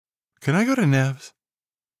Can I go to Nev's?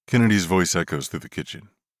 Kennedy's voice echoes through the kitchen,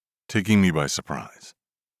 taking me by surprise.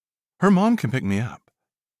 Her mom can pick me up.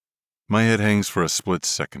 My head hangs for a split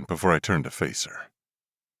second before I turn to face her.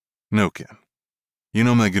 No, Ken. You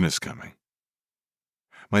know Megan is coming.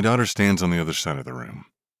 My daughter stands on the other side of the room.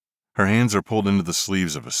 Her hands are pulled into the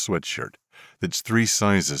sleeves of a sweatshirt that's 3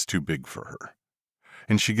 sizes too big for her,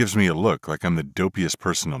 and she gives me a look like I'm the dopiest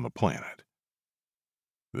person on the planet.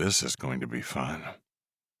 This is going to be fun.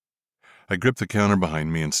 I grip the counter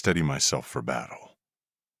behind me and steady myself for battle.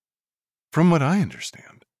 From what I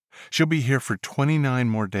understand, she'll be here for 29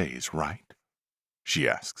 more days, right? She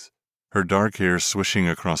asks, her dark hair swishing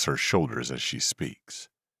across her shoulders as she speaks.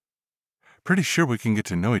 Pretty sure we can get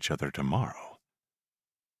to know each other tomorrow.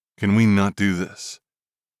 Can we not do this?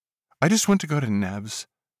 I just want to go to Nev's.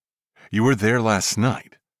 You were there last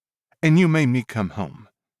night, and you made me come home.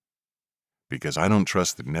 Because I don't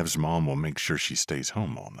trust that Nev's mom will make sure she stays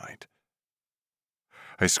home all night.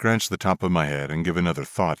 I scratch the top of my head and give another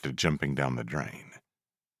thought to jumping down the drain.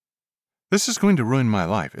 This is going to ruin my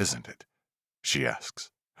life, isn't it? She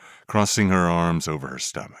asks, crossing her arms over her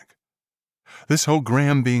stomach. This whole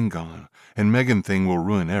Graham being gone and Megan thing will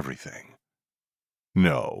ruin everything.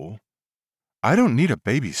 No. I don't need a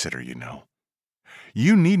babysitter, you know.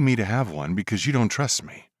 You need me to have one because you don't trust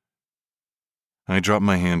me. I drop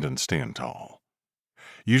my hand and stand tall.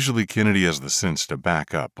 Usually Kennedy has the sense to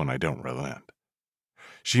back up when I don't relent.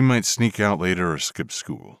 She might sneak out later or skip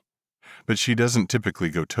school, but she doesn't typically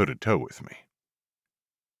go toe-to-toe with me.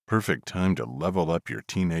 Perfect time to level up your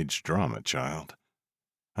teenage drama, child.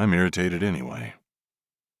 I'm irritated anyway.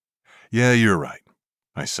 Yeah, you're right,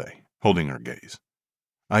 I say, holding her gaze.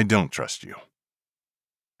 I don't trust you.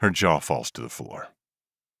 Her jaw falls to the floor.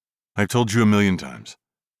 I've told you 1,000,000 times.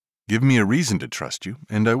 Give me a reason to trust you,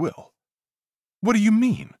 and I will. What do you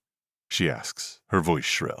mean? She asks, her voice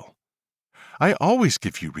shrill. I always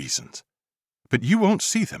give you reasons, but you won't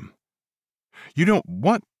see them. You don't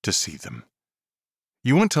want to see them.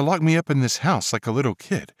 You want to lock me up in this house like a little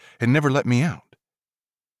kid and never let me out.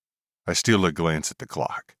 I steal a glance at the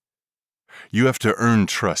clock. You have to earn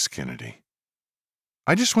trust, Kennedy.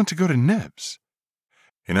 I just want to go to Nev's.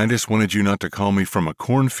 And I just wanted you not to call me from a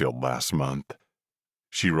cornfield last month.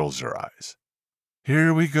 She rolls her eyes.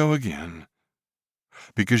 Here we go again.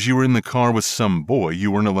 Because you were in the car with some boy you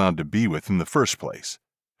weren't allowed to be with in the first place,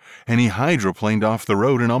 and he hydroplaned off the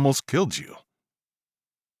road and almost killed you.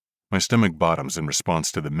 My stomach bottoms in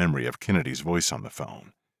response to the memory of Kennedy's voice on the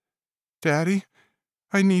phone. Daddy,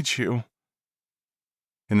 I need you.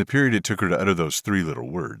 In the period it took her to utter those 3 little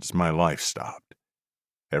words, my life stopped.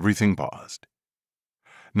 Everything paused.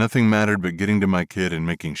 Nothing mattered but getting to my kid and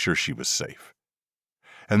making sure she was safe.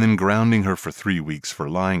 And then grounding her for 3 weeks for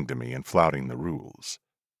lying to me and flouting the rules.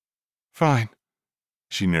 Fine.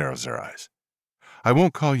 She narrows her eyes. I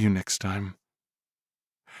won't call you next time.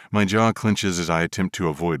 My jaw clenches as I attempt to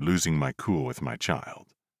avoid losing my cool with my child.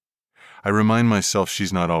 I remind myself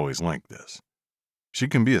she's not always like this. She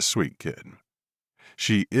can be a sweet kid.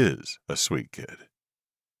 She is a sweet kid.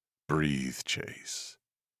 Breathe, Chase.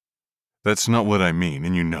 That's not what I mean,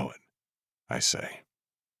 and you know it, I say.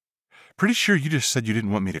 Pretty sure you just said you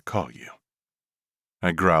didn't want me to call you.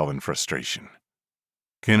 I growl in frustration.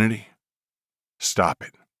 Kennedy, stop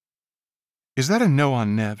it. Is that a no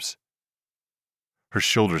on Nev's? Her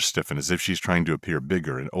shoulders stiffen as if she's trying to appear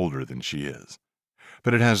bigger and older than she is,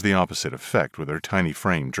 but it has the opposite effect with her tiny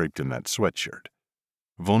frame draped in that sweatshirt.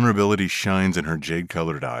 Vulnerability shines in her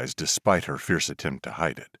jade-colored eyes despite her fierce attempt to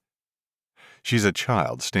hide it. She's a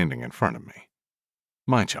child standing in front of me.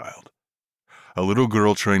 My child. A little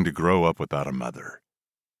girl trying to grow up without a mother.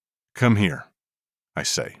 Come here, I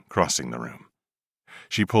say, crossing the room.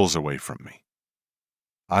 She pulls away from me.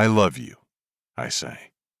 I love you, I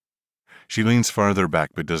say. She leans farther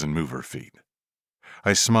back but doesn't move her feet.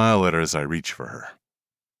 I smile at her as I reach for her.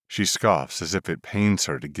 She scoffs as if it pains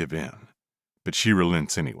her to give in, but she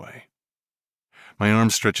relents anyway. My arm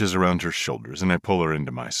stretches around her shoulders and I pull her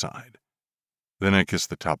into my side. Then I kiss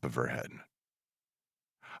the top of her head.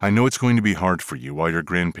 I know it's going to be hard for you while your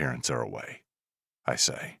grandparents are away, I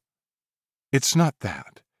say. It's not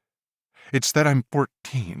that. It's that I'm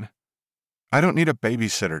 14. I don't need a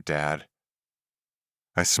babysitter, Dad.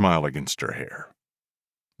 I smile against her hair.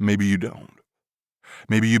 Maybe you don't.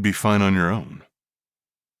 Maybe you'd be fine on your own.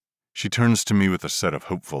 She turns to me with a set of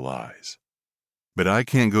hopeful eyes. But I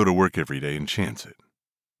can't go to work every day and chance it.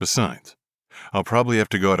 Besides, I'll probably have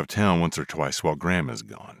to go out of town once or twice while Grandma's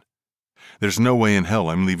gone. There's no way in hell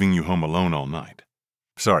I'm leaving you home alone all night.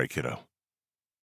 Sorry, kiddo.